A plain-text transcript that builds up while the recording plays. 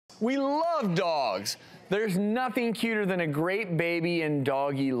We love dogs. There's nothing cuter than a great baby and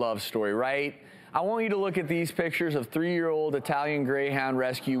doggy love story, right? I want you to look at these pictures of 3-year-old Italian Greyhound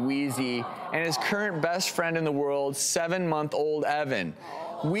rescue Weezy and his current best friend in the world, 7-month-old Evan.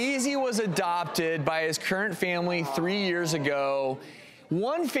 Weezy was adopted by his current family 3 years ago.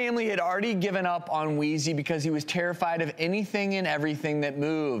 One family had already given up on Weezy because he was terrified of anything and everything that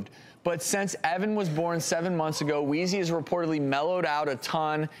moved. But since Evan was born 7 months ago, Weezy has reportedly mellowed out a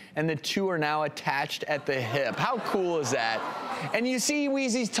ton, and the two are now attached at the hip. How cool is that? And you see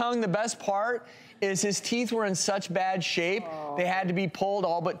Weezy's tongue, the best part is his teeth were in such bad shape, they had to be pulled,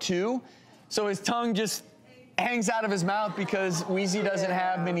 all but 2. So his tongue just hangs out of his mouth because Weezy doesn't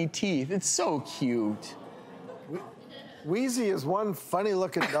have many teeth. It's so cute. Weezy is one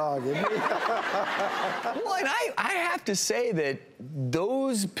funny-looking dog, isn't he? Well, and I have to say that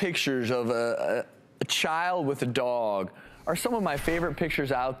those pictures of a child with a dog are some of my favorite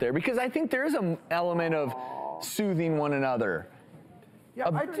pictures out there because I think there is an element of soothing one another. Yeah,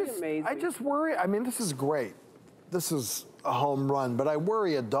 I just worry. I mean, this is great. This is a home run, but I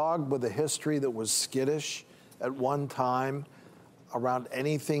worry a dog with a history that was skittish at one time around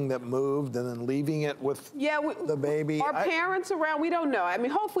anything that moved and then leaving it with the baby. Our parents around, we don't know. I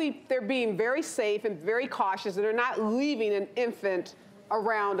mean, hopefully they're being very safe and very cautious and they're not leaving an infant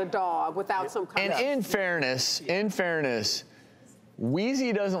around a dog without some kind of... And in fairness,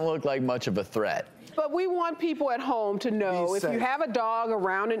 Weezy doesn't look like much of a threat. But we want people at home to know if you have a dog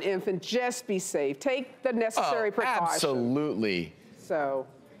around an infant, just be safe. Take the necessary precautions. Absolutely. So...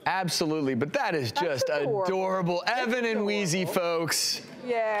 Absolutely, but that is just adorable. Evan and Weezy, folks.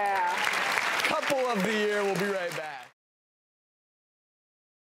 Yeah. Couple of the year. We'll be right back.